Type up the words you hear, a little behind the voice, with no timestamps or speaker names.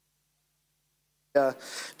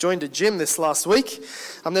Joined a gym this last week.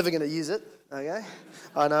 I'm never going to use it, okay?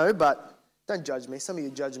 I know, but don't judge me. Some of you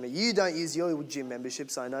judge me. You don't use your gym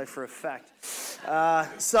memberships, I know for a fact.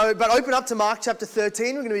 But open up to Mark chapter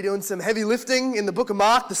 13. We're going to be doing some heavy lifting in the book of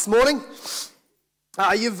Mark this morning.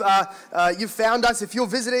 You've found us, if you're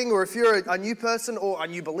visiting or if you're a new person or a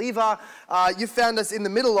new believer, you've found us in the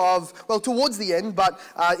middle of, towards the end, but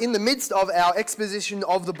in the midst of our exposition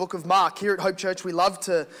of the book of Mark. Here at Hope Church, we love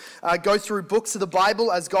to go through books of the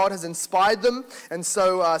Bible as God has inspired them, and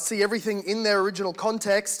so see everything in their original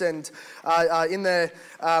context and in their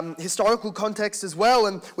historical context as well.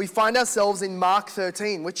 And we find ourselves in Mark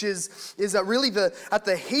 13, which is really at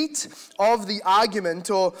the heat of the argument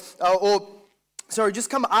just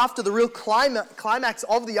come after the real climax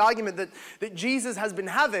of the argument that Jesus has been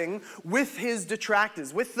having with his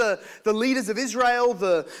detractors, with the leaders of Israel,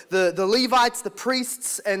 the Levites, the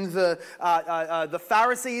priests, and the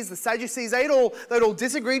Pharisees, the Sadducees. They'd all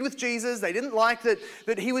disagreed with Jesus. They didn't like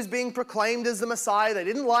that he was being proclaimed as the Messiah. They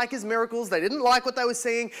didn't like his miracles. They didn't like what they were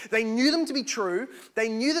seeing. They knew them to be true. They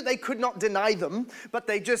knew that they could not deny them, but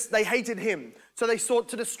they hated him. So they sought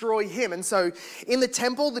to destroy him. And so in the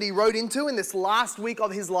temple that he rode into in this last week of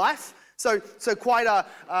his life, so quite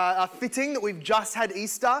a fitting that we've just had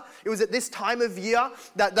Easter. It was at this time of year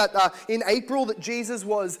that in April that Jesus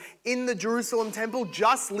was in the Jerusalem temple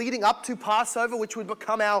just leading up to Passover, which would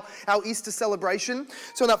become our Easter celebration.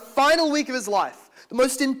 So in that final week of his life, the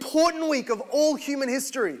most important week of all human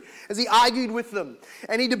history, as he argued with them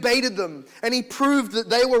and he debated them and he proved that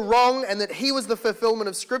they were wrong and that he was the fulfillment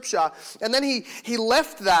of Scripture. And then he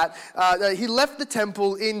left the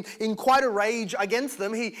temple in quite a rage against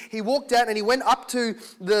them. He walked out and he went up to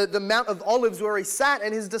the Mount of Olives where he sat,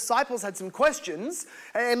 and his disciples had some questions.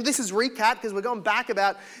 And this is recap because we're going back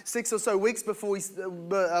about 6 or so weeks before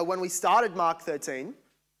when we started Mark 13.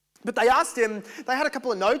 But they asked him, they had a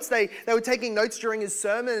couple of notes, they were taking notes during his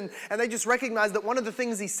sermon, and they just recognized that one of the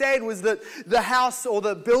things he said was that the house or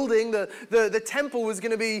the building, the temple was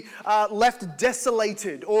going to be left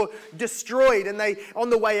desolated or destroyed. And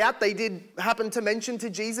on the way out, they did happen to mention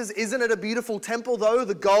to Jesus, isn't it a beautiful temple though?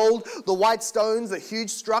 The gold, the white stones, the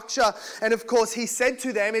huge structure. And of course, he said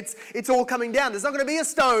to them, it's all coming down. There's not going to be a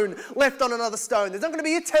stone left on another stone. There's not going to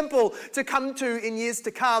be a temple to come to in years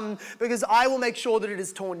to come, because I will make sure that it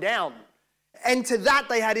is torn down. And to that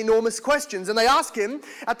they had enormous questions. And they asked him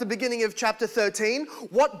at the beginning of chapter 13,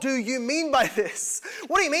 what do you mean by this?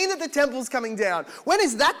 What do you mean that the temple's coming down? When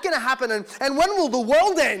is that going to happen? And when will the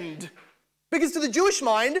world end? Because to the Jewish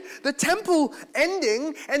mind, the temple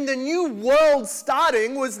ending and the new world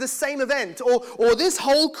starting was the same event. Or this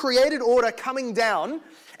whole created order coming down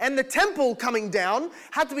and the temple coming down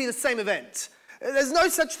had to be the same event. There's no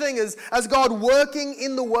such thing as God working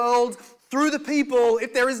in the world through the people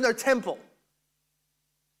if there is no temple.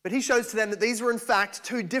 But he shows to them that these were in fact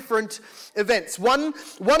two different events. One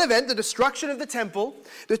event, the destruction of the temple,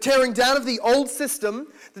 the tearing down of the old system,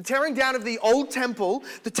 the tearing down of the old temple,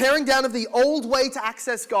 the tearing down of the old way to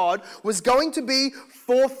access God was going to be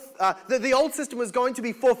the old system was going to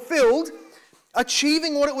be fulfilled,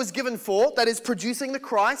 achieving what it was given for, that is producing the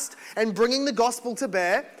Christ and bringing the gospel to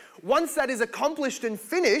bear. Once that is accomplished and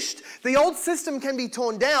finished, the old system can be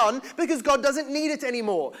torn down because God doesn't need it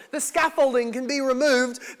anymore. The scaffolding can be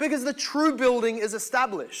removed because the true building is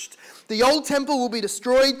established. The old temple will be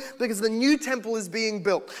destroyed because the new temple is being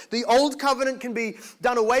built. The old covenant can be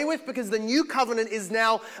done away with because the new covenant is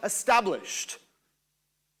now established.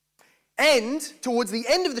 And towards the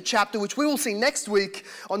end of the chapter, which we will see next week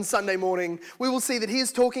on Sunday morning, we will see that he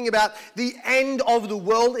is talking about the end of the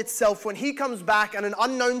world itself when he comes back at an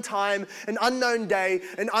unknown time, an unknown day,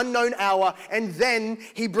 an unknown hour, and then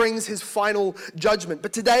he brings his final judgment.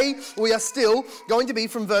 But today we are still going to be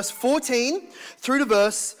from verse 14 through to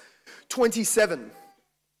verse 27.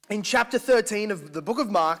 In chapter 13 of the book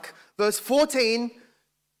of Mark, verse 14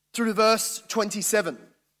 through to verse 27.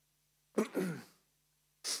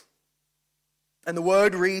 And the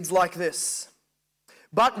word reads like this.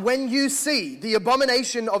 But when you see the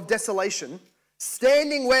abomination of desolation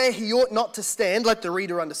standing where he ought not to stand, let the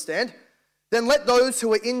reader understand, then let those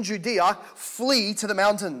who are in Judea flee to the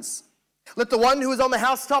mountains. Let the one who is on the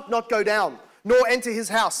housetop not go down, nor enter his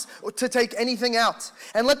house to take anything out.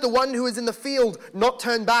 And let the one who is in the field not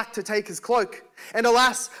turn back to take his cloak. And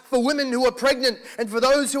alas, for women who are pregnant and for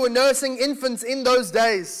those who are nursing infants in those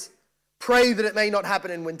days, pray that it may not happen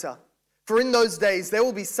in winter. For in those days there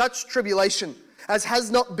will be such tribulation as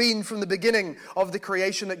has not been from the beginning of the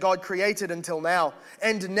creation that God created until now,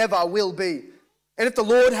 and never will be. And if the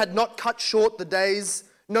Lord had not cut short the days,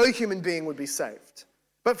 no human being would be saved.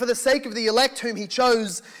 But for the sake of the elect whom he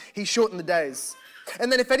chose, he shortened the days.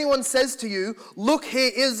 And then if anyone says to you, look,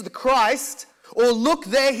 here is the Christ, or look,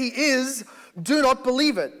 there he is, do not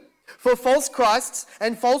believe it. For false Christs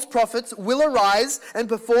and false prophets will arise and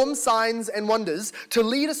perform signs and wonders to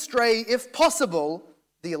lead astray, if possible,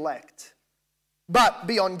 the elect. But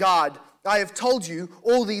be on guard. I have told you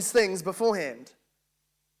all these things beforehand.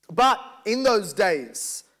 But in those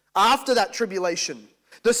days, after that tribulation,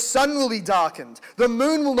 the sun will be darkened, the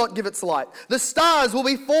moon will not give its light, the stars will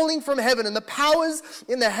be falling from heaven, and the powers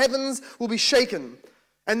in the heavens will be shaken.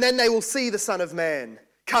 And then they will see the Son of Man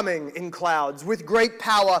coming in clouds with great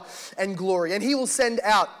power and glory. And he will send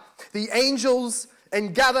out the angels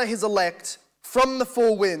and gather his elect from the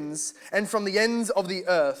four winds and from the ends of the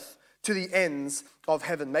earth to the ends of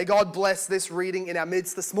heaven. May God bless this reading in our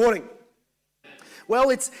midst this morning. Well,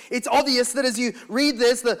 it's obvious that as you read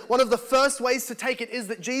this, one of the first ways to take it is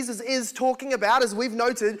that Jesus is talking about, as we've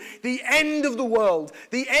noted, the end of the world,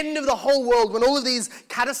 the end of the whole world, when all of these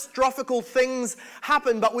catastrophical things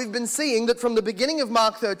happen. But we've been seeing that from the beginning of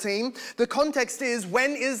Mark 13, the context is,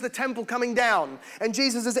 when is the temple coming down? And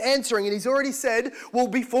Jesus is answering, and he's already said, well,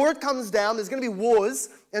 before it comes down, there's going to be wars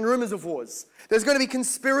and rumors of wars. There's going to be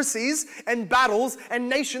conspiracies and battles and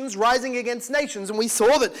nations rising against nations. And we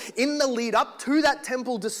saw that in the lead up to that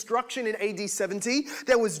temple destruction in AD 70,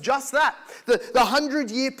 there was just that. The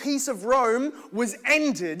 100-year peace of Rome was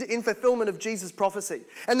ended in fulfillment of Jesus' prophecy.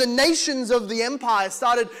 And the nations of the empire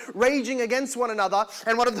started raging against one another.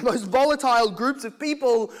 And one of the most volatile groups of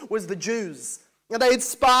people was the Jews. And they had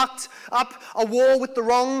sparked up a war with the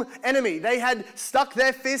wrong enemy. They had stuck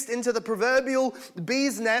their fist into the proverbial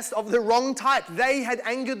bee's nest of the wrong type. They had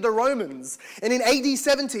angered the Romans. And in AD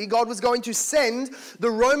 70, God was going to send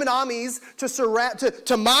the Roman armies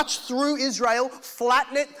to march through Israel,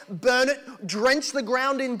 flatten it, burn it, drench the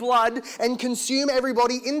ground in blood, and consume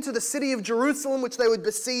everybody into the city of Jerusalem, which they would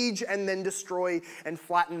besiege and then destroy and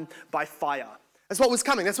flatten by fire. That's what was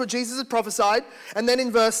coming. That's what Jesus had prophesied. And then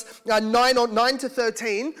in verse 9 to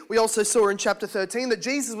 13, we also saw in chapter 13 that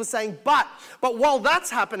Jesus was saying, but while that's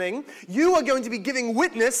happening, you are going to be giving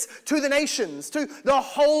witness to the nations, to the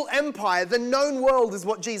whole empire. The known world is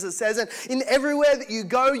what Jesus says. And in everywhere that you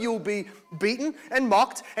go, you'll be beaten and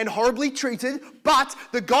mocked and horribly treated, but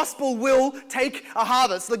the gospel will take a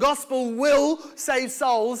harvest. The gospel will save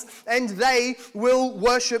souls, and they will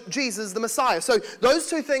worship Jesus, the Messiah. So those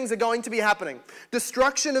two things are going to be happening.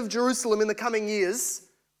 Destruction of Jerusalem in the coming years,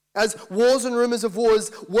 as wars and rumors of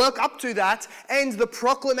wars work up to that, and the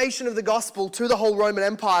proclamation of the gospel to the whole Roman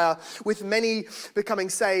Empire, with many becoming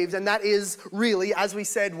saved. And that is really, as we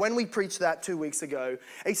said when we preached that 2 weeks ago,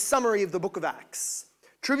 a summary of the book of Acts.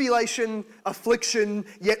 Tribulation, affliction,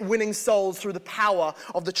 yet winning souls through the power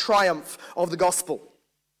of the triumph of the gospel.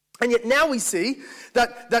 And yet now we see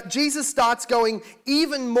that Jesus starts going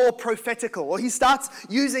even more prophetical, or he starts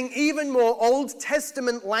using even more Old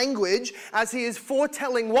Testament language as he is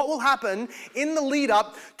foretelling what will happen in the lead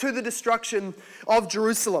up to the destruction of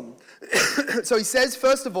Jerusalem. So he says,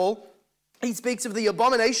 first of all, he speaks of the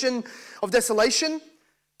abomination of desolation.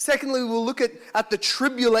 Secondly, we'll look at the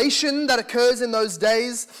tribulation that occurs in those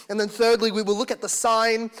days. And then thirdly, we will look at the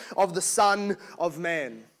sign of the Son of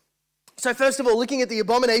Man. So first of all, looking at the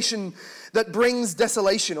abomination that brings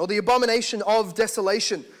desolation, or the abomination of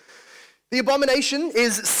desolation. The abomination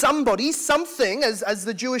is somebody, something, as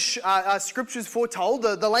the Jewish scriptures foretold.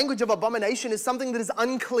 The language of abomination is something that is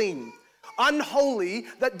unclean, unholy,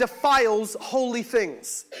 that defiles holy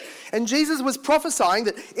things. And Jesus was prophesying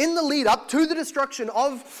that in the lead up to the destruction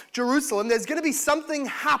of Jerusalem, there's going to be something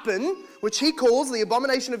happen, which he calls the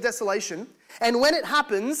abomination of desolation. And when it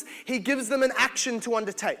happens, he gives them an action to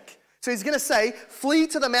undertake. So he's going to say, flee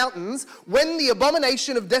to the mountains when the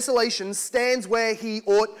abomination of desolation stands where he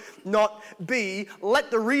ought not be. Let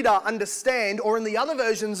the reader understand, or in the other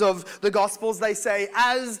versions of the Gospels, they say,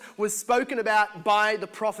 as was spoken about by the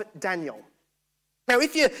prophet Daniel. Now,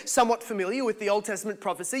 if you're somewhat familiar with the Old Testament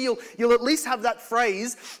prophecy, you'll at least have that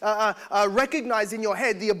phrase recognized in your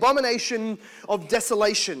head, the abomination of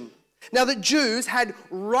desolation. Now, the Jews had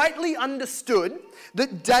rightly understood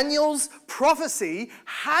that Daniel's prophecy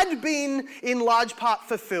had been in large part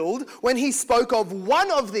fulfilled when he spoke of one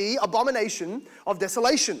of the abomination of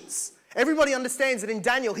desolations. Everybody understands that in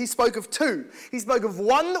Daniel he spoke of two. He spoke of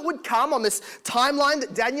one that would come on this timeline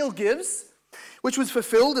that Daniel gives, which was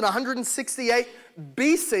fulfilled in 168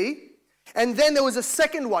 BC, And then there was a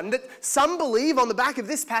second one that some believe on the back of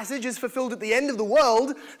this passage is fulfilled at the end of the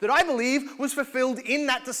world, that I believe was fulfilled in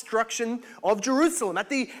that destruction of Jerusalem. At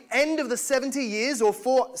the end of the 70 years or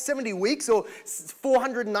 70 weeks or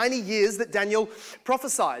 490 years that Daniel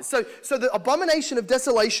prophesies. So the abomination of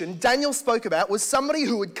desolation Daniel spoke about was somebody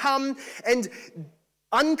who would come and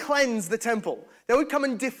uncleanse the temple. They would come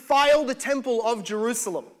and defile the temple of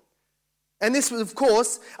Jerusalem. And this was, of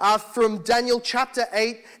course, from Daniel chapter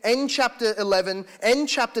 8 and chapter 11 and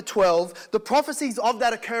chapter 12. The prophecies of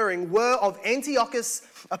that occurring were of Antiochus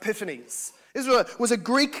Epiphanes. This was a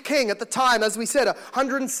Greek king at the time, as we said,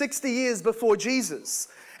 160 years before Jesus.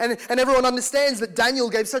 And everyone understands that Daniel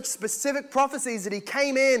gave such specific prophecies that he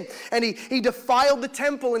came in and he defiled the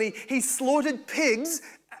temple and he slaughtered pigs,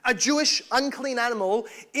 a Jewish unclean animal,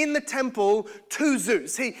 in the temple to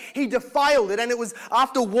Zeus. He defiled it, and it was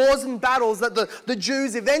after wars and battles that the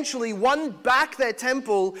Jews eventually won back their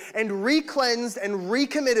temple and re-cleansed and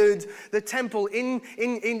recommitted the temple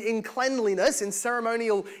in cleanliness, in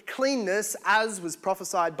ceremonial cleanness, as was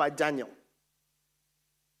prophesied by Daniel.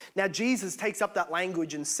 Now Jesus takes up that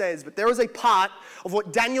language and says, but there is a part of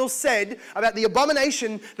what Daniel said about the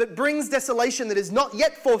abomination that brings desolation that is not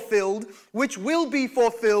yet fulfilled, which will be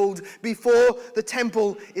fulfilled before the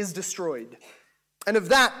temple is destroyed. And of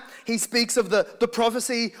that, he speaks of the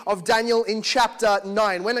prophecy of Daniel in chapter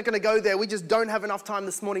 9. We're not going to go there. We just don't have enough time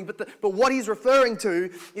this morning. But what he's referring to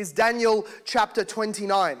is Daniel chapter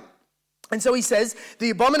 29. And so he says,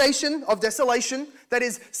 the abomination of desolation, that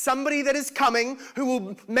is somebody that is coming who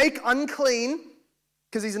will make unclean,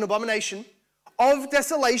 because he's an abomination, of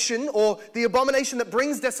desolation, or the abomination that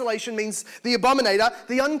brings desolation means the abominator,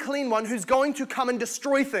 the unclean one who's going to come and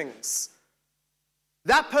destroy things.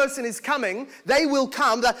 That person is coming, they will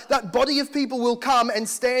come, that body of people will come and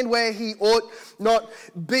stand where he ought not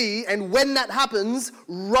be, and when that happens,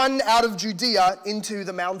 run out of Judea into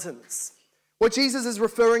the mountains. What Jesus is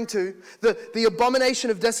referring to, the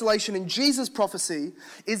abomination of desolation in Jesus' prophecy,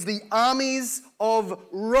 is the armies of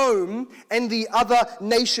Rome and the other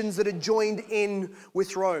nations that are joined in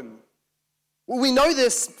with Rome. Well, we know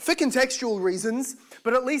this for contextual reasons,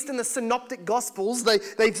 but at least in the synoptic gospels, they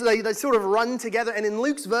sort of run together. And in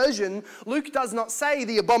Luke's version, Luke does not say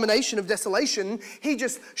the abomination of desolation. He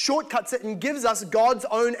just shortcuts it and gives us God's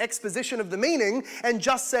own exposition of the meaning and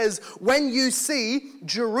just says, when you see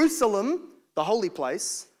Jerusalem, the holy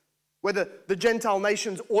place, where the Gentile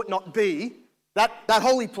nations ought not be, that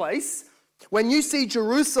holy place, when you see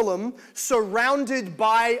Jerusalem surrounded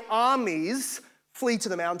by armies, flee to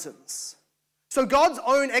the mountains. So God's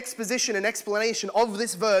own exposition and explanation of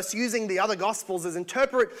this verse, using the other gospels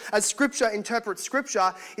as Scripture interprets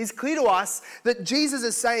Scripture, is clear to us that Jesus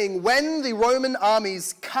is saying when the Roman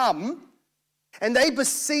armies come, and they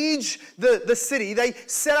besiege the city. They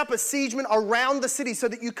set up a siegement around the city so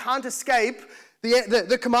that you can't escape.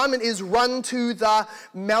 The commandment is run to the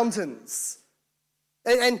mountains.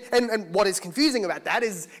 And what is confusing about that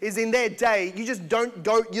is in their day, you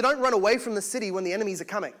don't run away from the city when the enemies are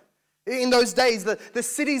coming. In those days, the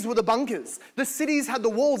cities were the bunkers. The cities had the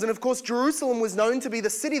walls. And of course, Jerusalem was known to be the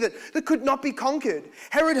city that could not be conquered.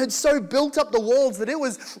 Herod had so built up the walls that it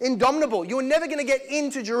was indomitable. You were never going to get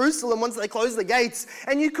into Jerusalem once they closed the gates.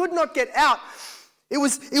 And you could not get out. It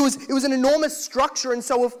was an enormous structure. And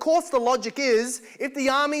so, of course, the logic is, if the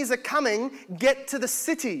armies are coming, get to the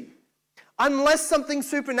city. Unless something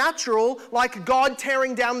supernatural, like God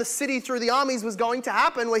tearing down the city through the armies, was going to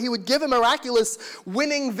happen, where he would give a miraculous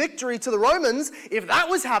winning victory to the Romans. If that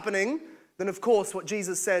was happening, then of course what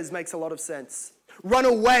Jesus says makes a lot of sense. Run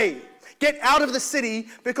away. Get out of the city,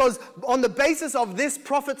 because on the basis of this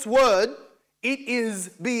prophet's word, it is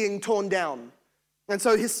being torn down. And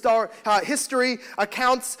so history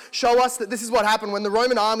accounts show us that this is what happened when the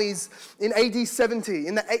Roman armies in AD 70,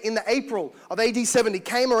 in the April of AD 70,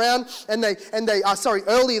 came around, and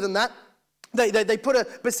earlier than that, they put a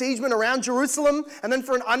besiegement around Jerusalem, and then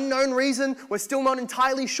for an unknown reason, we're still not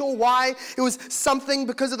entirely sure why, it was something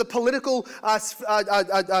because of the political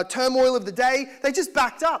turmoil of the day, they just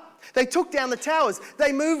backed up. They took down the towers.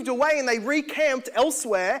 They moved away and they recamped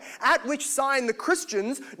elsewhere, at which sign the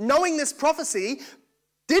Christians, knowing this prophecy,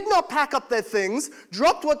 did not pack up their things,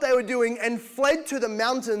 dropped what they were doing, and fled to the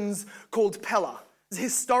mountains called Pella.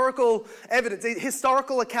 Historical evidence,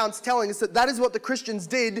 historical accounts telling us that is what the Christians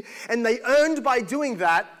did, and they earned by doing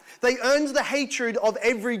that, they earned the hatred of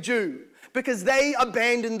every Jew, because they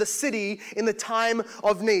abandoned the city in the time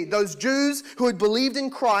of need. Those Jews who had believed in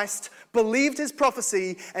Christ believed his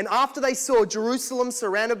prophecy, and after they saw Jerusalem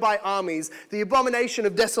surrounded by armies, the abomination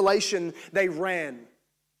of desolation, they ran.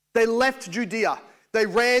 They left Judea. They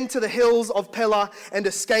ran to the hills of Pella and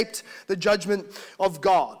escaped the judgment of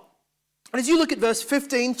God. And as you look at verse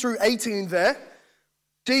 15 through 18 there,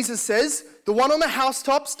 Jesus says, the one on the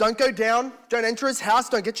housetops, don't go down, don't enter his house,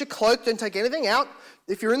 don't get your cloak, don't take anything out.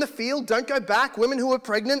 If you're in the field, don't go back. Women who are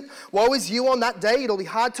pregnant, woe is you on that day. It'll be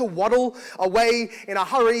hard to waddle away in a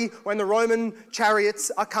hurry when the Roman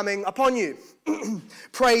chariots are coming upon you.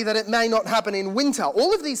 Pray that it may not happen in winter.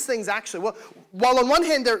 All of these things actually, while on one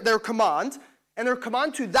hand they're a command, and they're a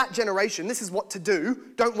command to that generation, this is what to do.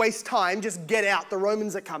 Don't waste time, just get out, the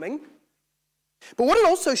Romans are coming. But what it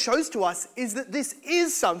also shows to us is that this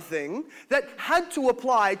is something that had to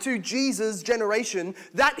apply to Jesus' generation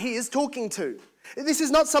that he is talking to. This is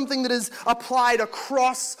not something that is applied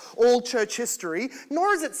across all church history,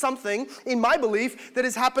 nor is it something, in my belief, that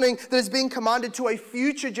is happening, that is being commanded to a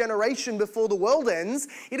future generation before the world ends.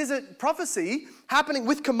 It is a prophecy happening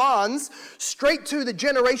with commands straight to the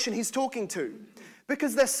generation he's talking to,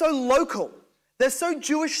 because they're so local, they're so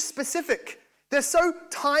Jewish specific, they're so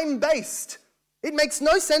time-based. It makes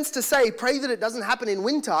no sense to say, pray that it doesn't happen in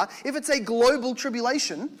winter if it's a global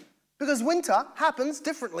tribulation, because winter happens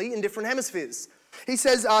differently in different hemispheres. He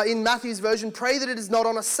says in Matthew's version, pray that it is not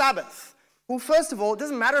on a Sabbath. Well, first of all, it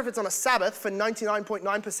doesn't matter if it's on a Sabbath for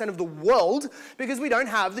 99.9% of the world, because we don't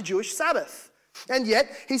have the Jewish Sabbath. And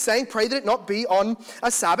yet, he's saying, pray that it not be on a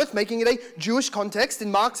Sabbath, making it a Jewish context.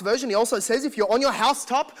 In Mark's version, he also says, if you're on your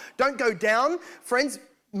housetop, don't go down. Friends,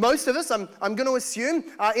 most of us, I'm going to assume,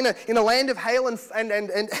 in a land of hail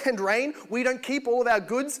and rain, we don't keep all of our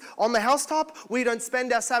goods on the housetop. We don't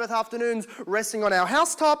spend our Sabbath afternoons resting on our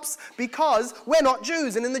housetops because we're not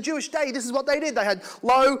Jews. And in the Jewish day, this is what they did. They had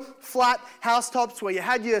low, flat housetops where you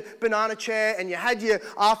had your banana chair and you had your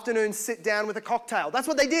afternoon sit down with a cocktail. That's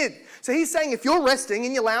what they did. So he's saying if you're resting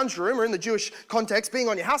in your lounge room or in the Jewish context, being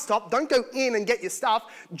on your housetop, don't go in and get your stuff,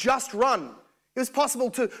 just run. It was possible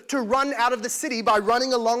to run out of the city by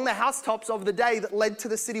running along the housetops of the day that led to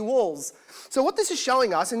the city walls. So what this is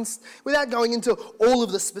showing us, and without going into all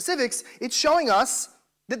of the specifics, it's showing us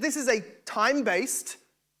that this is a time-based,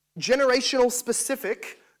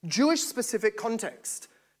 generational-specific, Jewish-specific context.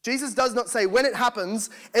 Jesus does not say, when it happens,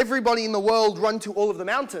 everybody in the world run to all of the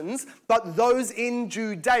mountains, but those in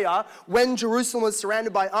Judea, when Jerusalem was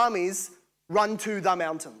surrounded by armies, run to the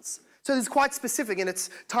mountains. So it's quite specific in its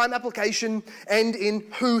time application and in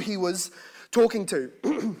who he was talking to.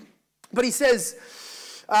 But he says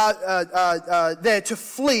there to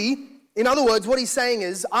flee. In other words, what he's saying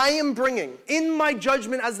is, I am bringing, in my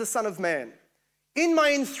judgment as the Son of Man, in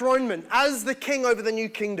my enthronement as the king over the new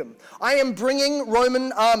kingdom, I am bringing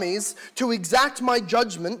Roman armies to exact my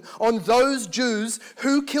judgment on those Jews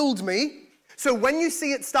who killed me. So when you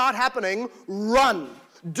see it start happening, run.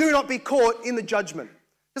 Do not be caught in the judgment.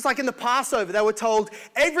 Just like in the Passover, they were told,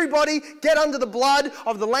 everybody get under the blood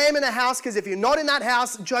of the lamb in a house, because if you're not in that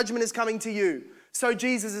house, judgment is coming to you. So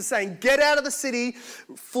Jesus is saying, get out of the city,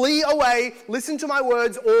 flee away, listen to my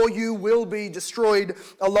words, or you will be destroyed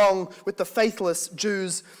along with the faithless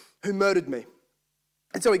Jews who murdered me.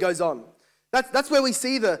 And so he goes on. That's where we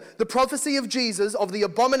see the prophecy of Jesus, of the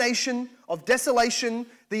abomination of desolation,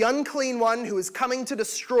 the unclean one who is coming to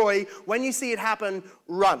destroy. When you see it happen,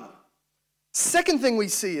 run. Second thing we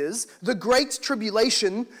see is the great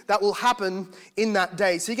tribulation that will happen in that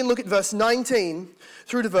day. So you can look at verse 19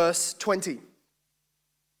 through to verse 20.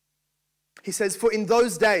 He says, for in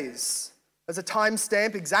those days, as a time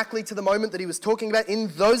stamp exactly to the moment that he was talking about,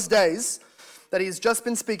 in those days that he has just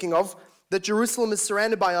been speaking of, that Jerusalem is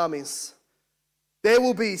surrounded by armies, there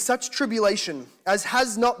will be such tribulation as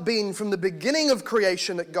has not been from the beginning of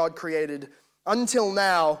creation that God created until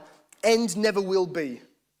now, and never will be.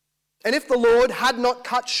 And if the Lord had not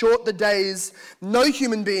cut short the days, no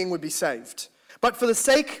human being would be saved. But for the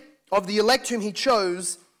sake of the elect whom he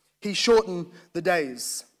chose, he shortened the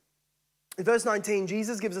days. In verse 19,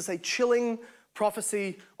 Jesus gives us a chilling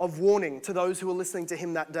prophecy of warning to those who were listening to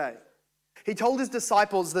him that day. He told his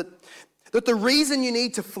disciples that the reason you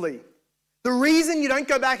need to flee, the reason you don't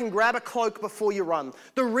go back and grab a cloak before you run,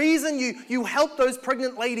 the reason you help those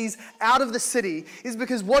pregnant ladies out of the city is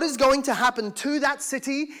because what is going to happen to that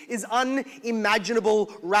city is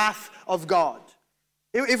unimaginable wrath of God.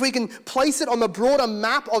 If we can place it on the broader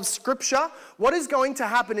map of Scripture, what is going to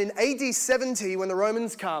happen in AD 70 when the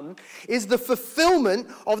Romans come is the fulfillment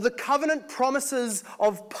of the covenant promises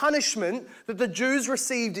of punishment that the Jews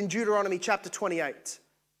received in Deuteronomy chapter 28.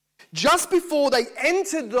 Just before they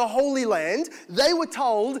entered the Holy Land, they were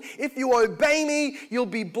told, if you obey me, you'll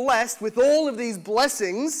be blessed with all of these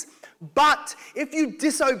blessings. But if you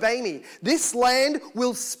disobey me, this land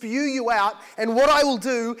will spew you out, and what I will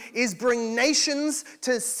do is bring nations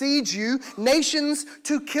to siege you, nations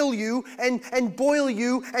to kill you, and boil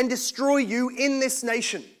you and destroy you in this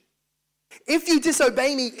nation. If you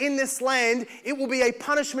disobey me in this land, it will be a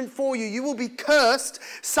punishment for you. You will be cursed.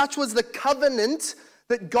 Such was the covenant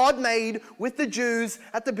that God made with the Jews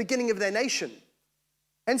at the beginning of their nation.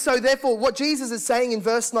 And so therefore, what Jesus is saying in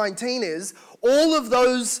verse 19 is, all of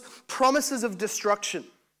those promises of destruction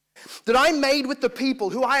that I made with the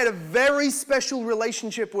people who I had a very special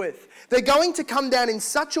relationship with, they're going to come down in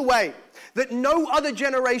such a way that no other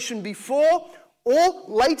generation before or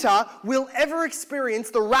later will ever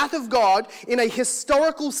experience the wrath of God in a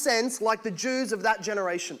historical sense like the Jews of that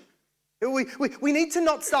generation. We need to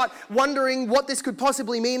not start wondering what this could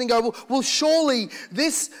possibly mean and go, well, surely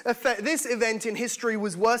this event in history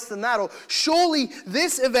was worse than that, or surely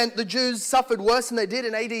this event the Jews suffered worse than they did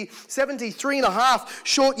in AD 70, 3.5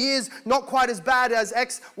 short years, not quite as bad as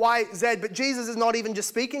X, Y, Z. But Jesus is not even just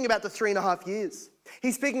speaking about the 3.5 years.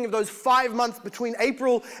 He's speaking of those 5 months between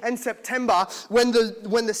April and September when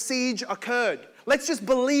the siege occurred. Let's just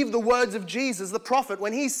believe the words of Jesus, the prophet,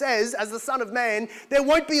 when he says, as the Son of Man, there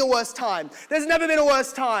won't be a worse time. There's never been a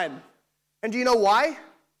worse time. And do you know why?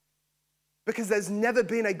 Because there's never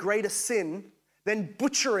been a greater sin than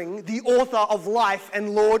butchering the author of life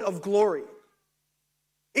and Lord of glory.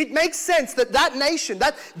 It makes sense that that nation,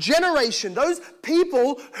 that generation, those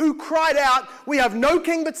people who cried out, we have no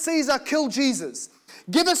king but Caesar, kill Jesus.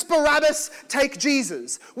 Give us Barabbas, take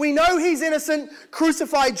Jesus. We know he's innocent,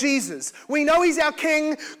 crucify Jesus. We know he's our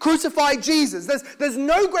king, crucify Jesus. There's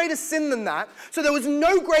no greater sin than that. So there was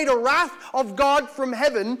no greater wrath of God from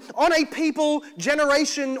heaven on a people,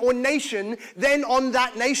 generation, or nation than on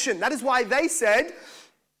that nation. That is why they said,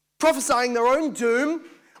 prophesying their own doom,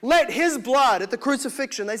 let his blood, at the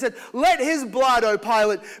crucifixion, they said, let his blood, O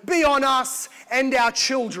Pilate, be on us and our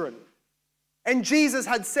children. And Jesus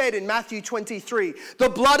had said in Matthew 23, the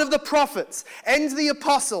blood of the prophets and the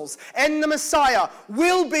apostles and the Messiah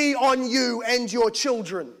will be on you and your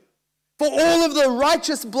children. For all of the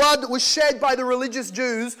righteous blood that was shed by the religious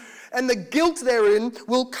Jews and the guilt therein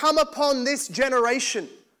will come upon this generation.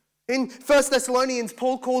 In 1 Thessalonians,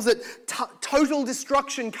 Paul calls it total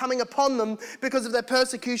destruction coming upon them because of their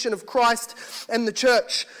persecution of Christ and the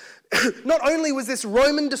church. Not only was this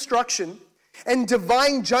Roman destruction and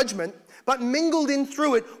divine judgment, but mingled in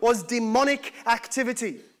through it was demonic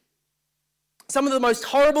activity. Some of the most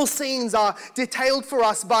horrible scenes are detailed for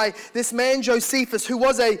us by this man Josephus, who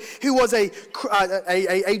was a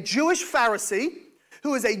Jewish Pharisee,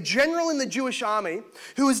 who was a general in the Jewish army,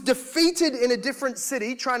 who was defeated in a different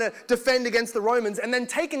city trying to defend against the Romans, and then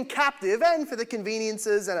taken captive, and for the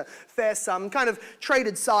conveniences and a fair sum, kind of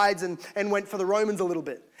traded sides and went for the Romans a little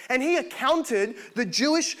bit. And he accounted the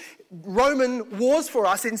Jewish-Roman wars for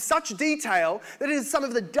us in such detail that it is some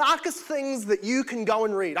of the darkest things that you can go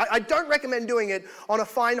and read. I don't recommend doing it on a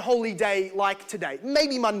fine holy day like today.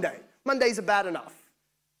 Maybe Monday. Mondays are bad enough.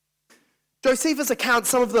 Josephus accounts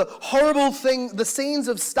some of the horrible the scenes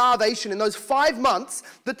of starvation in those 5 months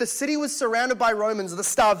that the city was surrounded by Romans. The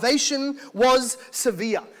starvation was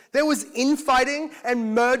severe. There was infighting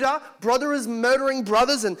and murder, brothers murdering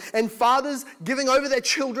brothers and fathers giving over their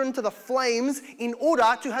children to the flames in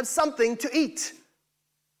order to have something to eat.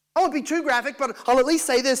 I won't be too graphic, but I'll at least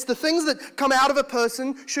say this. The things that come out of a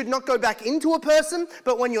person should not go back into a person,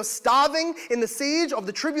 but when you're starving in the siege of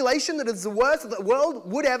the tribulation that is the worst that the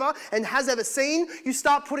world would ever and has ever seen, you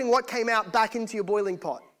start putting what came out back into your boiling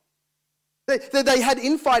pot. They had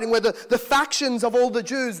infighting where the factions of all the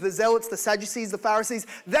Jews, the Zealots, the Sadducees, the Pharisees,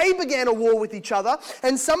 they began a war with each other.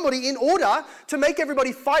 And somebody, in order to make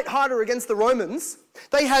everybody fight harder against the Romans,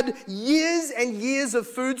 they had years and years of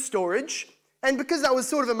food storage. And because that was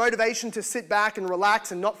sort of a motivation to sit back and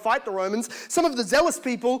relax and not fight the Romans, some of the zealous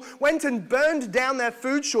people went and burned down their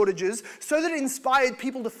food shortages so that it inspired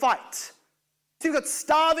people to fight. So you've got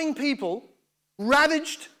starving people,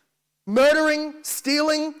 ravaged, murdering,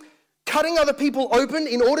 stealing, cutting other people open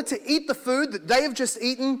in order to eat the food that they have just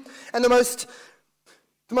eaten. And the most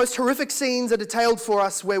horrific scenes are detailed for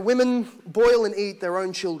us where women boil and eat their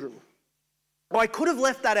own children. Well, I could have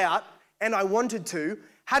left that out, and I wanted to,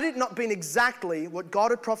 had it not been exactly what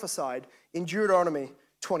God had prophesied in Deuteronomy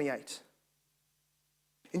 28.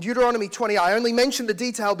 In Deuteronomy 28, I only mention the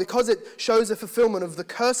detail because it shows a fulfillment of the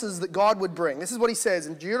curses that God would bring. This is what he says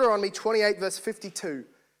in Deuteronomy 28, verse 52.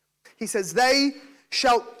 He says, they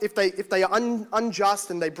shall, if they are unjust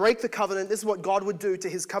and they break the covenant, this is what God would do to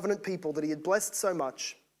his covenant people that he had blessed so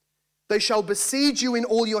much. They shall besiege you in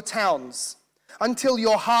all your towns. until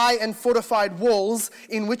your high and fortified walls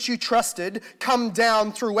in which you trusted come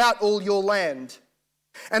down throughout all your land.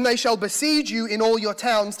 And they shall besiege you in all your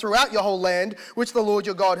towns throughout your whole land, which the Lord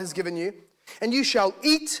your God has given you. And you shall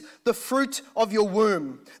eat the fruit of your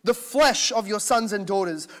womb, the flesh of your sons and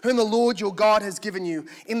daughters, whom the Lord your God has given you,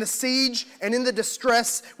 in the siege and in the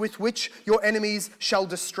distress with which your enemies shall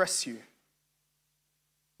distress you.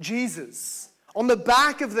 Jesus, on the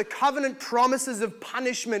back of the covenant promises of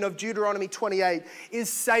punishment of Deuteronomy 28, is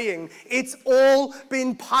saying, it's all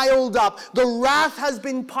been piled up. The wrath has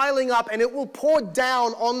been piling up, and it will pour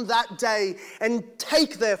down on that day. And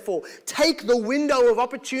take the window of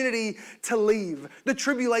opportunity to leave. The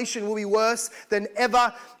tribulation will be worse than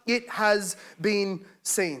ever it has been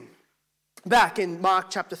seen. Back in Mark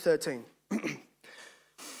chapter 13.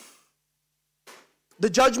 The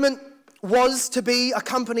judgment was to be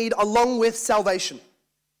accompanied along with salvation.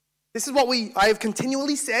 This is what I have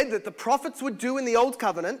continually said that the prophets would do in the Old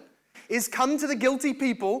Covenant, is come to the guilty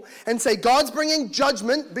people and say, God's bringing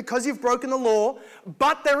judgment because you've broken the law,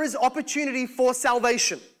 but there is opportunity for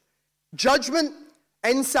salvation. Judgment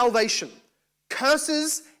and salvation.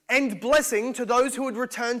 Curses and blessing to those who would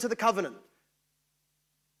return to the covenant.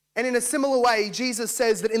 And in a similar way, Jesus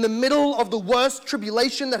says that in the middle of the worst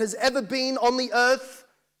tribulation that has ever been on the earth,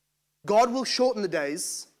 God will shorten the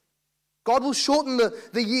days. God will shorten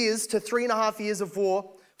the years to 3.5 years of war,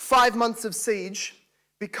 5 months of siege,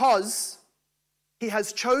 because he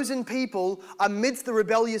has chosen people amidst the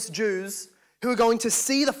rebellious Jews who are going to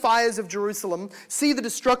see the fires of Jerusalem, see the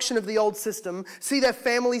destruction of the old system, see their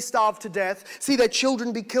families starve to death, see their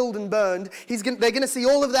children be killed and burned. They're going to see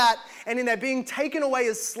all of that, and in they're being taken away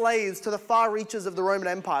as slaves to the far reaches of the Roman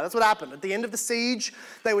Empire. That's what happened. At the end of the siege,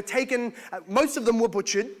 they were taken, most of them were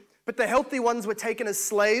butchered, but the healthy ones were taken as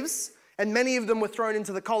slaves, and many of them were thrown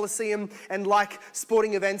into the Colosseum and like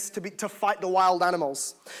sporting events to fight the wild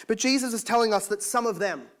animals. But Jesus is telling us that some of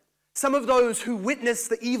those who witness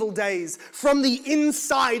the evil days from the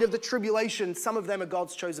inside of the tribulation, some of them are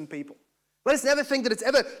God's chosen people. Let us never think that it's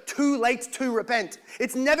ever too late to repent.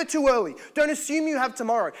 It's never too early. Don't assume you have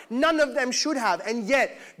tomorrow. None of them should have. And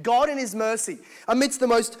yet, God in his mercy, amidst the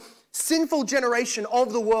most sinful generation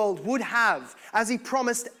of the world, would have, as he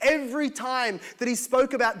promised every time that he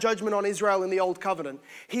spoke about judgment on Israel in the Old Covenant,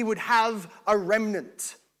 he would have a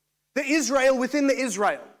remnant. The Israel within the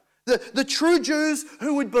Israel. The true Jews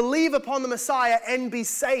who would believe upon the Messiah and be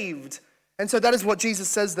saved. And so that is what Jesus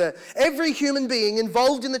says there. Every human being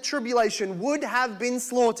involved in the tribulation would have been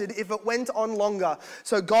slaughtered if it went on longer.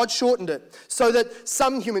 So God shortened it so that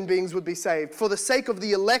some human beings would be saved. For the sake of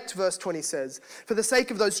the elect, verse 20 says, for the sake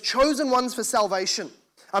of those chosen ones for salvation,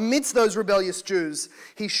 amidst those rebellious Jews,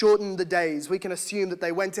 he shortened the days. We can assume that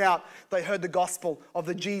they went out, they heard the gospel of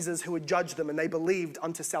the Jesus who would judge them, and they believed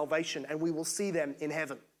unto salvation, and we will see them in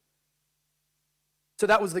heaven. So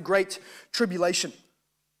that was the great tribulation.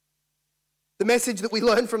 The message that we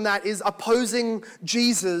learn from that is opposing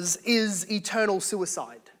Jesus is eternal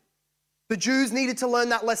suicide. The Jews needed to learn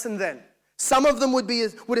that lesson then. Some of them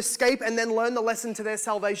would escape and then learn the lesson to their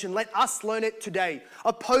salvation. Let us learn it today.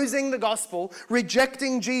 Opposing the gospel,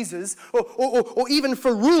 rejecting Jesus, or even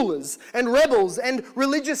for rulers and rebels and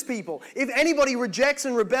religious people. If anybody rejects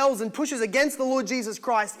and rebels and pushes against the Lord Jesus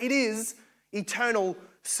Christ, it is eternal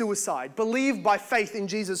suicide. Believe by faith in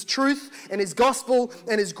Jesus' truth and his gospel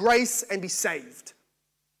and his grace and be saved.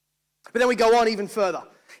 But then we go on even further.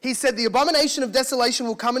 He said the abomination of desolation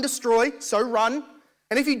will come and destroy, so run.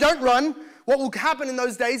 And if you don't run, what will happen in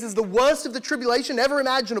those days is the worst of the tribulation ever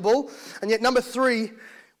imaginable. And yet, number 3,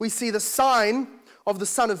 we see the sign of the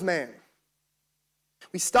Son of Man.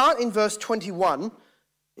 We start in verse 21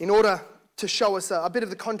 in order to show us a bit of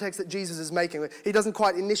the context that Jesus is making. He doesn't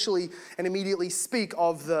quite initially and immediately speak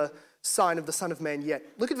of the sign of the Son of Man yet.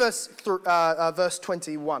 Look at verse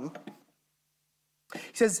 21. He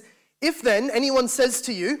says, if then anyone says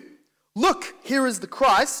to you, look, here is the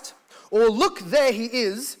Christ, or look, there he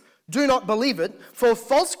is, do not believe it, for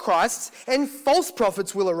false Christs and false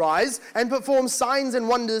prophets will arise and perform signs and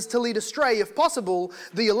wonders to lead astray, if possible,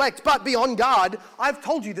 the elect. But be on guard, I've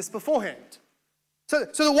told you this beforehand.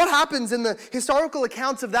 So what happens in the historical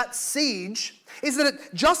accounts of that siege is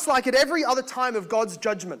that just like at every other time of God's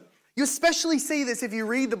judgment, you especially see this if you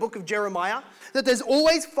read the book of Jeremiah, that there's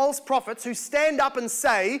always false prophets who stand up and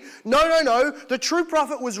say, no, the true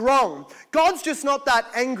prophet was wrong. God's just not that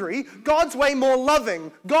angry. God's way more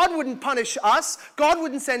loving. God wouldn't punish us. God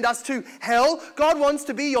wouldn't send us to hell. God wants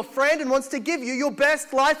to be your friend and wants to give you your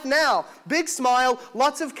best life now. Big smile,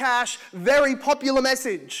 lots of cash, very popular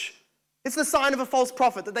message. It's the sign of a false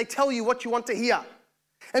prophet that they tell you what you want to hear.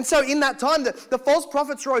 And so in that time, the false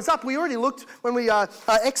prophets rose up. We already looked when we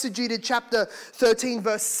exegeted chapter 13,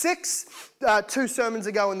 verse 6, 2 sermons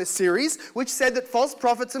ago in this series, which said that false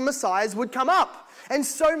prophets and messiahs would come up. And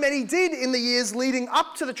so many did in the years leading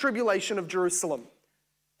up to the tribulation of Jerusalem.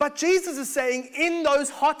 But Jesus is saying in those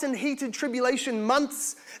hot and heated tribulation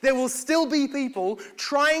months, there will still be people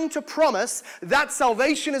trying to promise that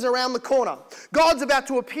salvation is around the corner. God's about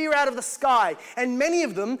to appear out of the sky, and many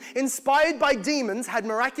of them, inspired by demons, had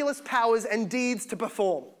miraculous powers and deeds to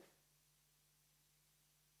perform.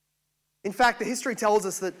 In fact, the history tells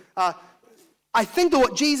us that I think that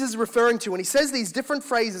what Jesus is referring to when he says these different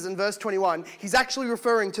phrases in verse 21, he's actually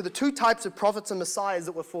referring to the two types of prophets and messiahs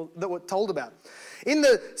that were told about. In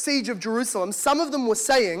the siege of Jerusalem, some of them were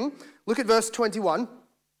saying, look at verse 21,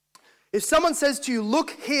 if someone says to you,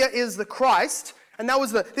 look, here is the Christ, and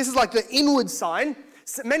this is like the inward sign.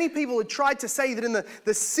 Many people had tried to say that in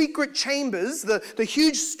the secret chambers, the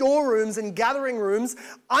huge storerooms and gathering rooms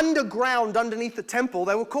underground underneath the temple,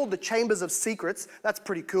 they were called the chambers of secrets. That's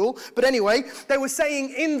pretty cool. But anyway, they were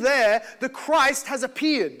saying in there, the Christ has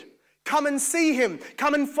appeared. Come and see him.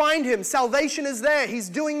 Come and find him. Salvation is there. He's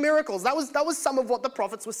doing miracles. That was some of what the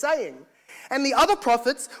prophets were saying. And the other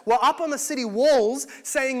prophets were up on the city walls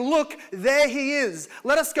saying, look, there he is.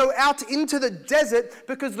 Let us go out into the desert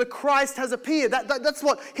because the Christ has appeared. That's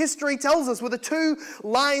what history tells us were the two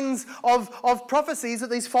lines of prophecies that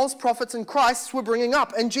these false prophets and Christs were bringing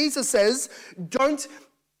up. And Jesus says, don't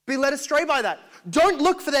be led astray by that. Don't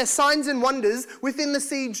look for their signs and wonders within the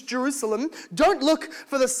siege Jerusalem. Don't look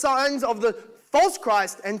for the signs of the false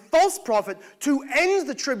Christ and false prophet to end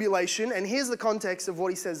the tribulation. And here's the context of what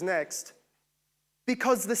he says next.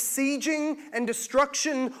 Because the sieging and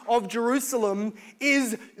destruction of Jerusalem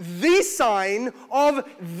is the sign of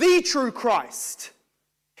the true Christ.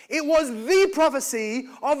 It was the prophecy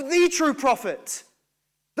of the true prophet.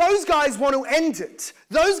 Those guys want to end it.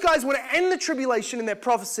 Those guys want to end the tribulation in their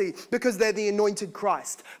prophecy because they're the anointed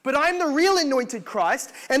Christ. But I'm the real anointed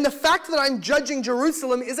Christ, and the fact that I'm judging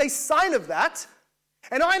Jerusalem is a sign of that.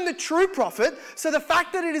 And I'm the true prophet, so the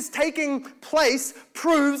fact that it is taking place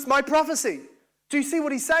proves my prophecy. Do you see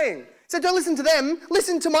what he's saying? So don't listen to them,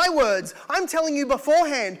 listen to my words. I'm telling you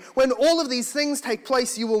beforehand, when all of these things take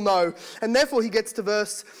place, you will know. And therefore he gets to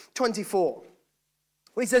verse 24.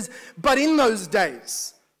 Where he says, but in those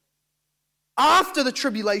days, after the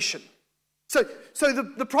tribulation. So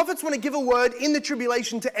the prophets want to give a word in the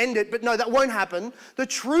tribulation to end it, but no, that won't happen. The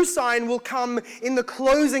true sign will come in the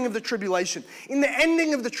closing of the tribulation, in the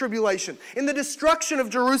ending of the tribulation, in the destruction of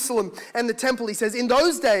Jerusalem and the temple. He says, in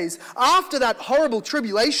those days, after that horrible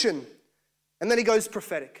tribulation, and then he goes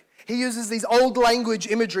prophetic. He uses these old language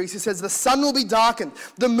imageries. He says, the sun will be darkened,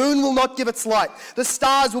 the moon will not give its light, the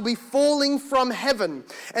stars will be falling from heaven,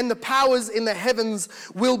 and the powers in the heavens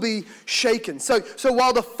will be shaken. So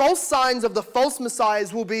while the false signs of the false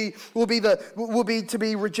messiahs will be to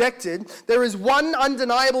be rejected, there is one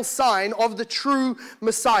undeniable sign of the true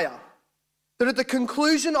Messiah. That at the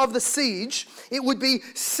conclusion of the siege, it would be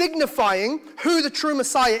signifying who the true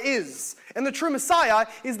Messiah is. And the true Messiah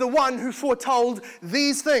is the one who foretold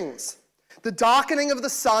these things. The darkening of the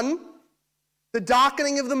sun, the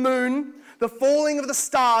darkening of the moon, the falling of the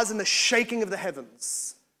stars, and the shaking of the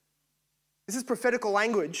heavens. This is prophetical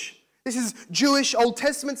language. This is Jewish Old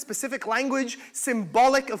Testament specific language,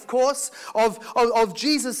 symbolic, of course, of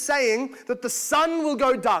Jesus saying that the sun will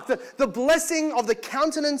go dark. The blessing of the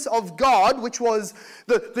countenance of God, which was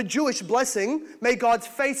the Jewish blessing, may God's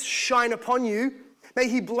face shine upon you. May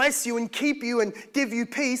he bless you and keep you and give you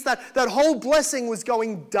peace. That whole blessing was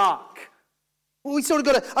going dark. Well, we sort of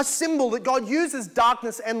got a symbol that God uses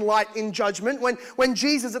darkness and light in judgment. When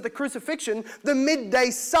Jesus at the crucifixion, the midday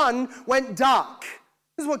sun went dark.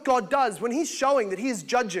 This is what God does when he's showing that he is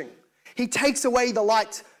judging. He takes away the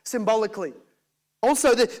light symbolically.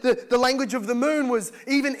 Also, the language of the moon was,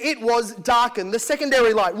 even it was darkened. The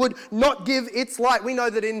secondary light would not give its light. We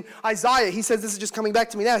know that in Isaiah, he says, this is just coming back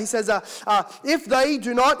to me now, he says, if they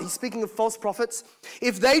do not, he's speaking of false prophets,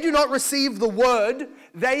 if they do not receive the word,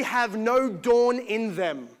 they have no dawn in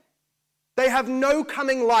them. They have no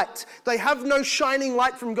coming light. They have no shining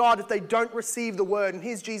light from God if they don't receive the word. And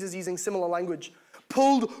here's Jesus using similar language,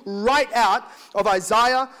 pulled right out of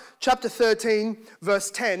Isaiah chapter 13, verse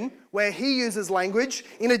 10, where he uses language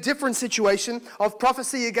in a different situation of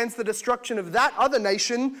prophecy against the destruction of that other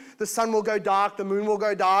nation. The sun will go dark, the moon will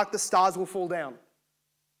go dark, the stars will fall down.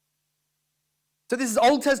 So this is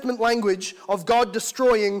Old Testament language of God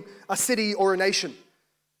destroying a city or a nation.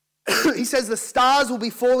 he says the stars will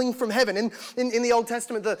be falling from heaven. In the Old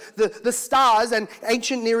Testament, the stars and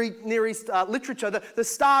ancient Near East literature, the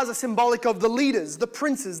stars are symbolic of the leaders, the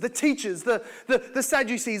princes, the teachers, the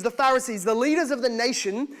Sadducees, the Pharisees, the leaders of the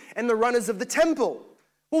nation and the runners of the temple.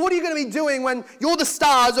 Well, what are you going to be doing when you're the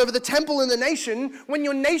stars over the temple and the nation, when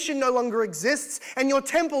your nation no longer exists and your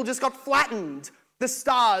temple just got flattened? The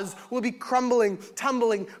stars will be crumbling,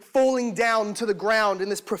 tumbling, falling down to the ground in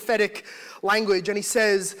this prophetic language. And he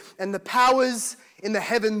says, and the powers in the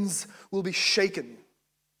heavens will be shaken.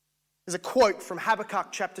 There's a quote from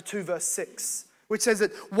Habakkuk chapter 2, verse 6, which says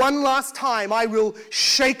that one last time I will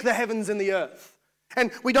shake the heavens and the earth.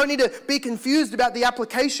 And we don't need to be confused about the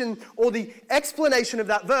application or the explanation of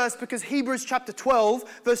that verse, because Hebrews chapter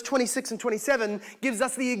 12, verse 26 and 27 gives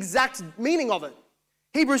us the exact meaning of it.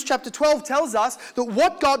 Hebrews chapter 12 tells us that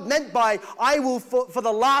what God meant by I will for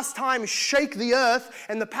the last time shake the earth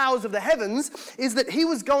and the powers of the heavens is that he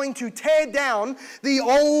was going to tear down the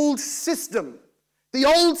old system. The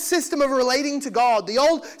old system of relating to God, the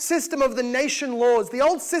old system of the nation laws, the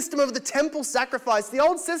old system of the temple sacrifice, the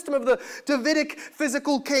old system of the Davidic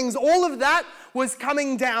physical kings, all of that was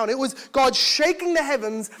coming down. It was God shaking the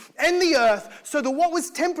heavens and the earth so that what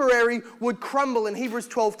was temporary would crumble. And Hebrews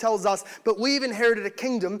 12 tells us, but we've inherited a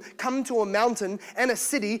kingdom, come to a mountain and a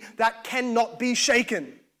city that cannot be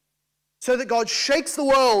shaken. So that God shakes the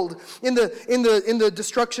world in the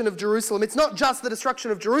destruction of Jerusalem. It's not just the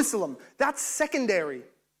destruction of Jerusalem. That's secondary.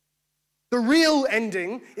 The real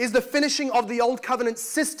ending is the finishing of the old covenant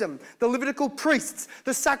system, the Levitical priests,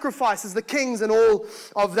 the sacrifices, the kings, and all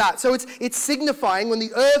of that. So it's signifying when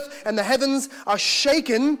the earth and the heavens are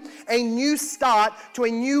shaken, a new start to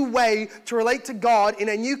a new way to relate to God in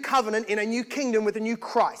a new covenant, in a new kingdom with a new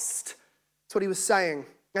Christ. That's what he was saying.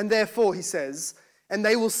 And therefore, he says, and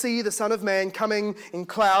they will see the Son of Man coming in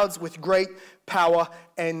clouds with great power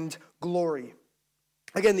and glory.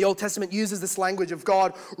 Again, the Old Testament uses this language of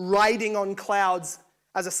God riding on clouds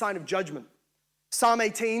as a sign of judgment. Psalm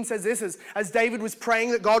 18 says this, as David was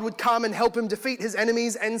praying that God would come and help him defeat his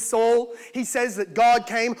enemies and Saul, he says that God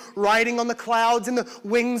came riding on the clouds in the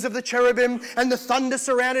wings of the cherubim, and the thunder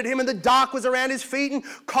surrounded him, and the dark was around his feet, and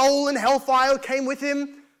coal and hellfire came with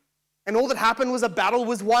him. And all that happened was a battle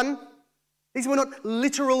was won. These were not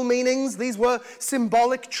literal meanings. These were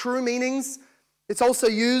symbolic, true meanings. It's also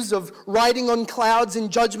used of riding on clouds in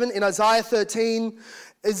judgment in Isaiah 13,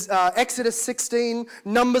 Exodus 16,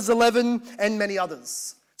 Numbers 11, and many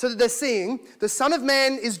others. So that they're seeing the Son of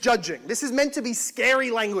Man is judging. This is meant to be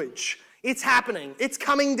scary language. It's happening. It's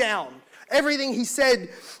coming down. Everything he said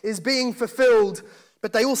is being fulfilled.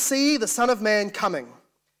 But they will see the Son of Man coming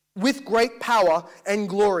with great power and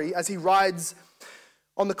glory as he rides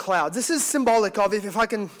on the clouds. This is symbolic of, if I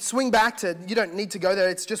can swing back to, you don't need to go there,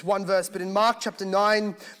 it's just one verse, but in Mark chapter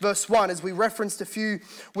 9, verse 1, as we referenced a few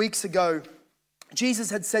weeks ago,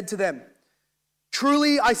 Jesus had said to them,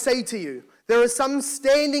 truly I say to you, there are some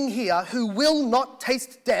standing here who will not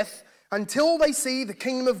taste death until they see the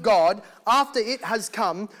kingdom of God after it has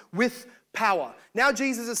come with power. Now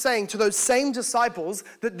Jesus is saying to those same disciples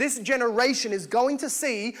that this generation is going to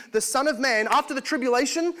see the Son of Man after the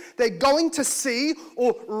tribulation. They're going to see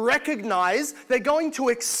or recognize, they're going to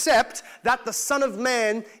accept that the Son of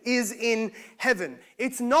Man is in heaven.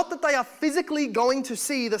 It's not that they are physically going to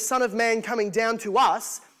see the Son of Man coming down to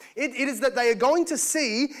us. It is that they are going to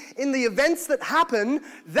see in the events that happen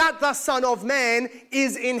that the Son of Man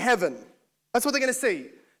is in heaven. That's what they're going to see.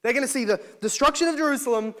 They're going to see the destruction of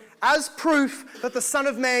Jerusalem as proof that the Son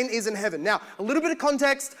of Man is in heaven. Now, a little bit of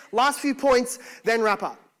context, last few points, then wrap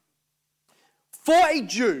up. For a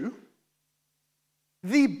Jew,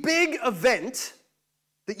 the big event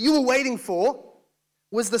that you were waiting for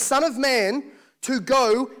was the Son of Man to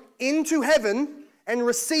go into heaven and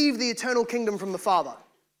receive the eternal kingdom from the Father.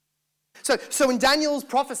 So in Daniel's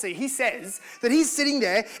prophecy, he says that he's sitting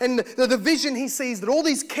there and the vision he sees that all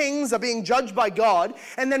these kings are being judged by God,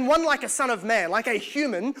 and then one like a son of man, like a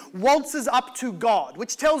human, waltzes up to God,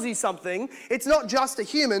 which tells you something. It's not just a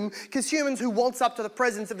human, because humans who waltz up to the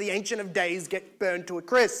presence of the Ancient of Days get burned to a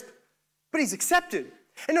crisp. But he's accepted.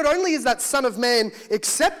 And not only is that Son of Man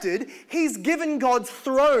accepted, he's given God's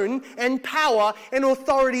throne and power and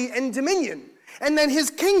authority and dominion. And then his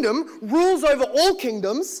kingdom rules over all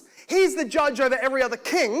kingdoms. He's the judge over every other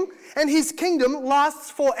king, and his kingdom lasts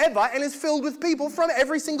forever and is filled with people from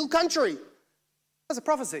every single country. That's a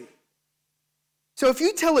prophecy. So if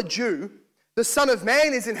you tell a Jew the Son of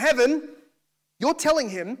Man is in heaven, you're telling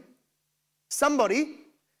him somebody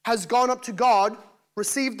has gone up to God,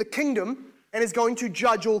 received the kingdom, and is going to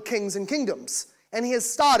judge all kings and kingdoms. And he has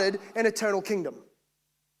started an eternal kingdom.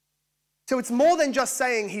 So it's more than just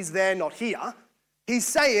saying he's there, not here. He's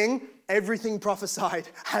saying everything prophesied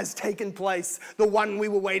has taken place. The one we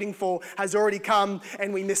were waiting for has already come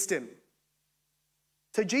and we missed him.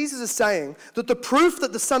 So Jesus is saying that the proof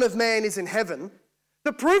that the Son of Man is in heaven,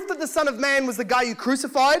 the proof that the Son of Man was the guy you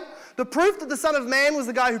crucified, the proof that the Son of Man was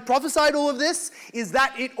the guy who prophesied all of this, is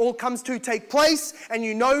that it all comes to take place, and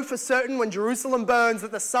you know for certain when Jerusalem burns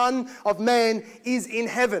that the Son of Man is in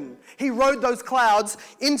heaven. He rode those clouds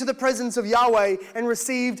into the presence of Yahweh and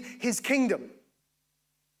received his kingdom.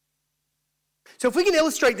 So if we can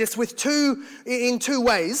illustrate this in two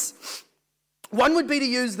ways, one would be to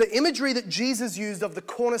use the imagery that Jesus used of the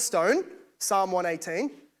cornerstone, Psalm 118,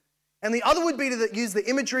 and the other would be to use the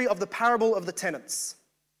imagery of the parable of the tenants.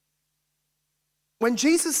 When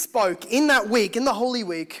Jesus spoke in that week, in the Holy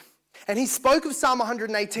Week, and he spoke of Psalm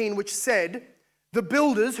 118, which said, the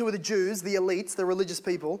builders, who were the Jews, the elites, the religious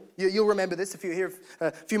people, you'll remember this if you were here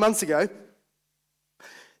a few months ago,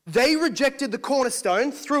 they rejected the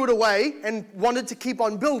cornerstone, threw it away, and wanted to keep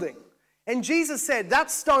on building. And Jesus said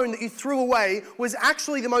that stone that you threw away was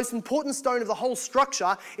actually the most important stone of the whole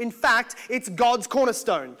structure. In fact, it's God's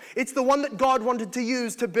cornerstone. It's the one that God wanted to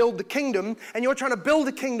use to build the kingdom, and you're trying to build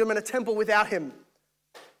a kingdom and a temple without him.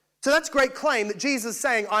 So that's a great claim that Jesus is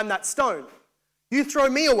saying, I'm that stone. You throw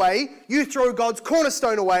me away, you throw God's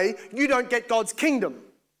cornerstone away, you don't get God's kingdom.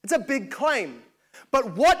 It's a big claim.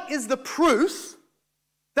 But what is the proof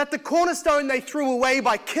that the cornerstone they threw away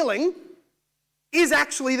by killing is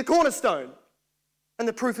actually the cornerstone? And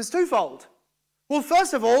the proof is twofold. Well,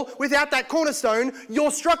 first of all, without that cornerstone,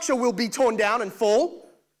 your structure will be torn down and fall.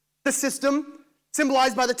 The system,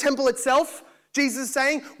 symbolized by the temple itself, Jesus is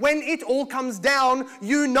saying, when it all comes down,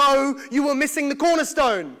 you know you were missing the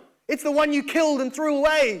cornerstone. It's the one you killed and threw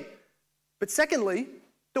away. But secondly,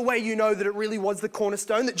 the way you know that it really was the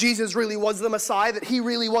cornerstone, that Jesus really was the Messiah, that he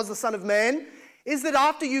really was the Son of Man, is that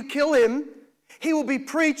after you kill him, he will be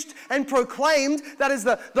preached and proclaimed. That is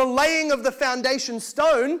the laying of the foundation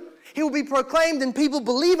stone. He will be proclaimed and people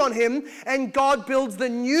believe on him, and God builds the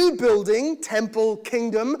new building, temple,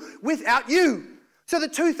 kingdom, without you. So the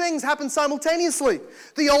two things happen simultaneously.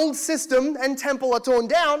 The old system and temple are torn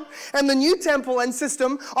down, and the new temple and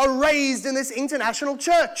system are raised in this international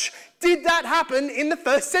church. Did that happen in the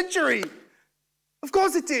first century? Of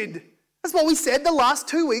course it did. That's what we said the last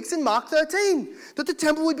 2 weeks in Mark 13, that the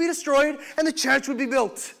temple would be destroyed and the church would be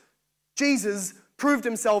built. Jesus proved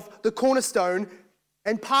himself the cornerstone,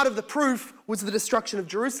 and part of the proof was the destruction of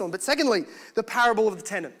Jerusalem. But secondly, the parable of the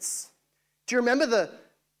tenants. Do you remember the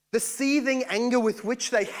seething anger with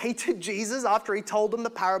which they hated Jesus after he told them the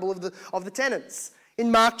parable of the tenants?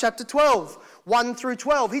 In Mark chapter 12, 1 through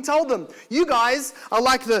 12, he told them, you guys are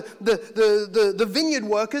like the vineyard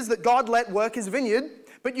workers that God let work his vineyard,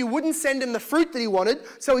 but you wouldn't send him the fruit that he wanted,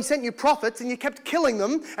 so he sent you prophets and you kept killing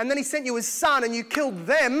them, and then he sent you his son and you killed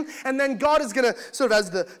them, and then God is going to, sort of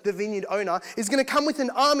as the vineyard owner, is going to come with an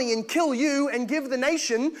army and kill you and give the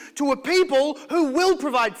nation to a people who will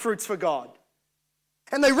provide fruits for God.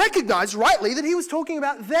 And they recognized rightly that he was talking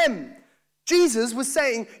about them. Jesus was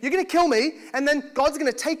saying, you're going to kill me, and then God's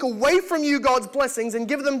going to take away from you God's blessings and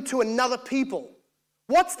give them to another people.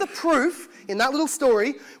 What's the proof in that little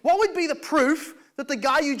story? What would be the proof that the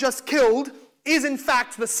guy you just killed is in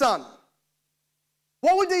fact the son?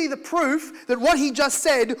 What would be the proof that what he just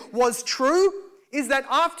said was true? Is that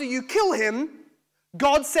after you kill him,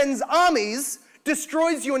 God sends armies,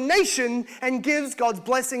 destroys your nation, and gives God's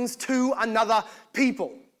blessings to another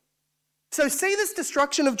people. So see this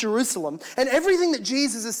destruction of Jerusalem, and everything that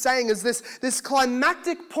Jesus is saying is this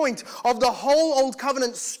climactic point of the whole Old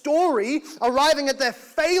Covenant story, arriving at their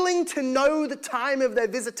failing to know the time of their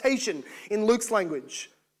visitation in Luke's language.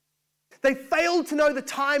 They failed to know the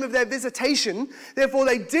time of their visitation, therefore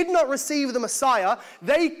they did not receive the Messiah.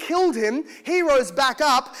 They killed him, he rose back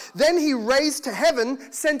up, then he raised to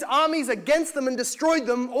heaven, sent armies against them and destroyed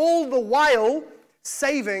them, all the while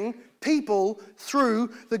saving people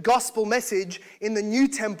through the gospel message in the new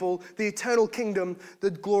temple, the eternal kingdom, the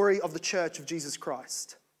glory of the church of Jesus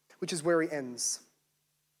Christ, which is where he ends.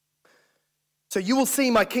 So you will see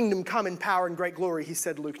my kingdom come in power and great glory, he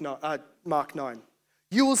said, Mark 9.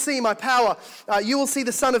 You will see my power. You will see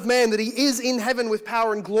the Son of Man, that he is in heaven with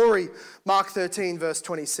power and glory. Mark 13, verse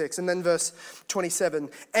 26. And then verse 27.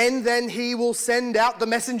 And then he will send out the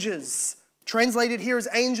messengers. Translated here as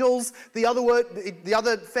angels. The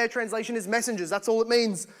other fair translation is messengers. That's all it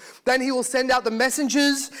means. Then he will send out the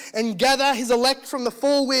messengers and gather his elect from the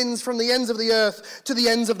four winds, from the ends of the earth to the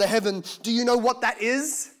ends of the heaven. Do you know what that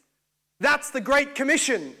is? That's the Great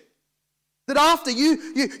Commission. That after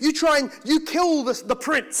you try and you kill the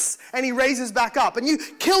prince and he raises back up, and you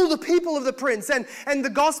kill the people of the prince, and the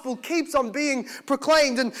gospel keeps on being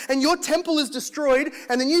proclaimed, and your temple is destroyed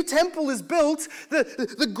and the new temple is built,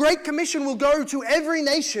 the Great Commission will go to every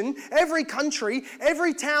nation, every country,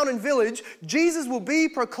 every town and village. Jesus will be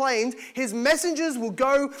proclaimed. His messengers will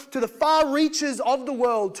go to the far reaches of the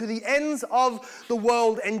world, to the ends of the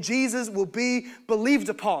world, and Jesus will be believed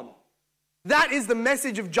upon. That is the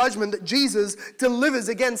message of judgment that Jesus delivers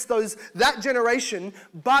against that generation,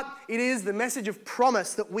 but it is the message of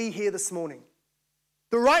promise that we hear this morning.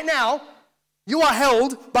 That right now, you are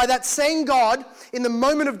held by that same God in the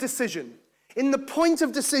moment of decision, in the point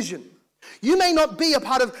of decision. You may not be a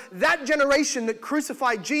part of that generation that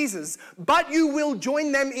crucified Jesus, but you will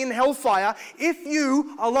join them in hellfire if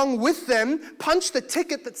you, along with them, punch the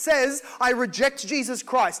ticket that says, I reject Jesus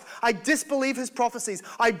Christ. I disbelieve his prophecies.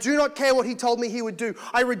 I do not care what he told me he would do.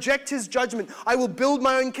 I reject his judgment. I will build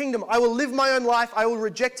my own kingdom. I will live my own life. I will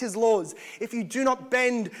reject his laws. If you do not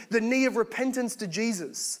bend the knee of repentance to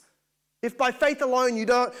Jesus, if by faith alone you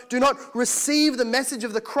do not receive the message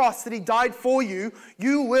of the cross that he died for you,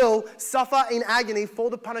 you will suffer in agony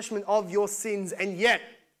for the punishment of your sins. And yet,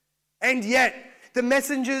 the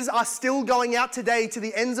messengers are still going out today to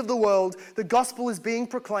the ends of the world. The gospel is being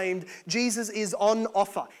proclaimed. Jesus is on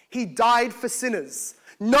offer. He died for sinners,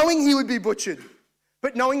 knowing he would be butchered,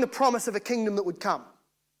 but knowing the promise of a kingdom that would come.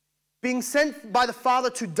 Being sent by the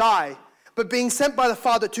Father to die, but being sent by the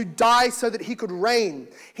Father to die so that he could reign,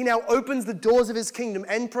 he now opens the doors of his kingdom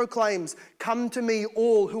and proclaims, come to me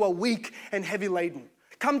all who are weak and heavy laden.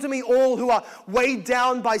 Come to me all who are weighed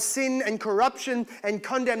down by sin and corruption and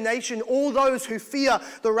condemnation. All those who fear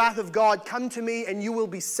the wrath of God, come to me and you will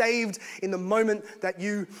be saved in the moment that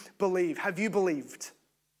you believe. Have you believed?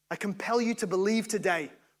 I compel you to believe today.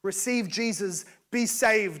 Receive Jesus, be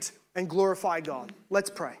saved, and glorify God. Let's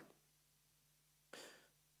pray.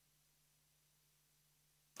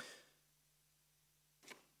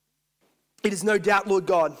 It is no doubt, Lord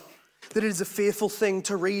God, that it is a fearful thing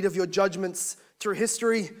to read of your judgments through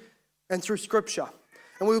history and through Scripture.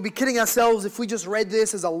 And we would be kidding ourselves if we just read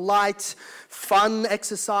this as a light, fun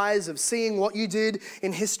exercise of seeing what you did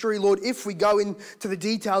in history, Lord. If we go into the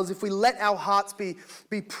details, if we let our hearts be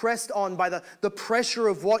pressed on by the pressure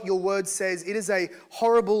of what your word says, it is a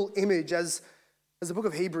horrible image, as the book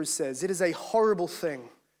of Hebrews says. It is a horrible thing,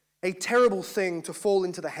 a terrible thing to fall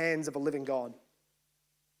into the hands of a living God.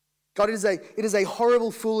 God, it is a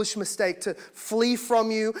horrible, foolish mistake to flee from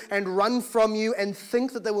you and run from you and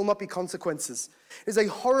think that there will not be consequences. It is a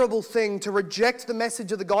horrible thing to reject the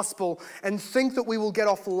message of the gospel and think that we will get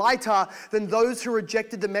off lighter than those who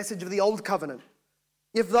rejected the message of the old covenant.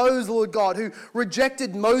 If those, Lord God, who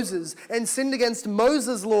rejected Moses and sinned against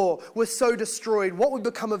Moses' law were so destroyed, what would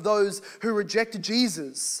become of those who reject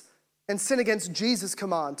Jesus and sin against Jesus'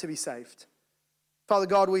 command to be saved? Father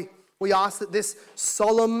God, we ask that this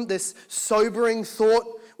solemn, this sobering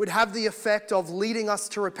thought would have the effect of leading us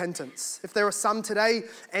to repentance. If there are some today,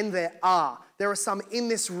 and there are some in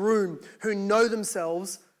this room who know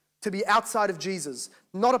themselves to be outside of Jesus,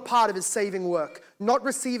 not a part of his saving work, not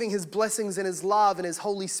receiving his blessings and his love and his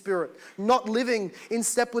Holy Spirit, not living in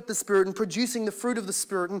step with the Spirit and producing the fruit of the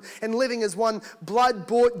Spirit and living as one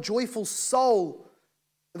blood-bought, joyful soul.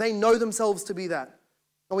 They know themselves to be that.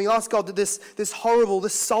 And we ask, God, that this horrible,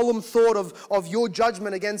 this solemn thought of your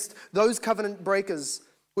judgment against those covenant breakers,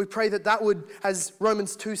 we pray that would, as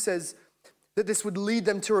Romans 2 says, that this would lead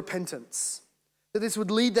them to repentance, that this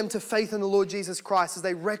would lead them to faith in the Lord Jesus Christ as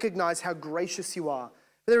they recognize how gracious you are.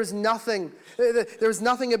 There is nothing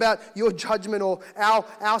about your judgment or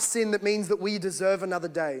our sin that means that we deserve another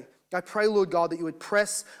day. I pray, Lord God, that you would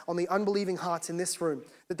press on the unbelieving hearts in this room,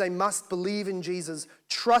 that they must believe in Jesus,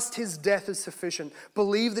 trust his death is sufficient,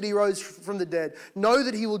 believe that he rose from the dead, know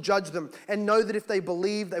that he will judge them, and know that if they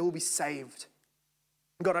believe, they will be saved.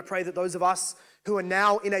 God, I pray that those of us who are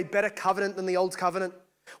now in a better covenant than the old covenant,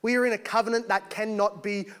 we are in a covenant that cannot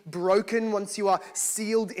be broken once you are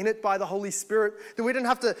sealed in it by the Holy Spirit. That we don't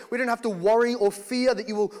have to worry or fear that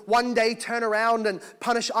you will one day turn around and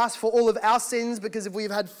punish us for all of our sins, because if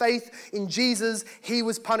we've had faith in Jesus, he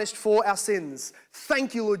was punished for our sins.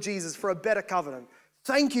 Thank you, Lord Jesus, for a better covenant.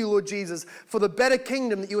 Thank you, Lord Jesus, for the better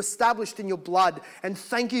kingdom that you established in your blood. And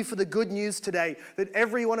thank you for the good news today that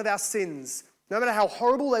every one of our sins, no matter how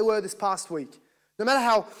horrible they were this past week, no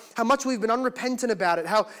matter how much we've been unrepentant about it,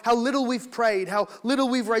 how little we've prayed, how little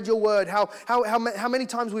we've read your word, how many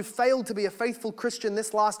times we've failed to be a faithful Christian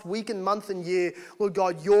this last week and month and year, Lord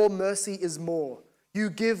God, your mercy is more.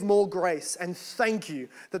 You give more grace, and thank you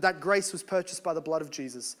that grace was purchased by the blood of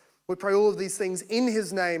Jesus. We pray all of these things in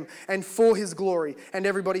his name and for his glory. And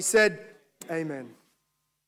everybody said, amen.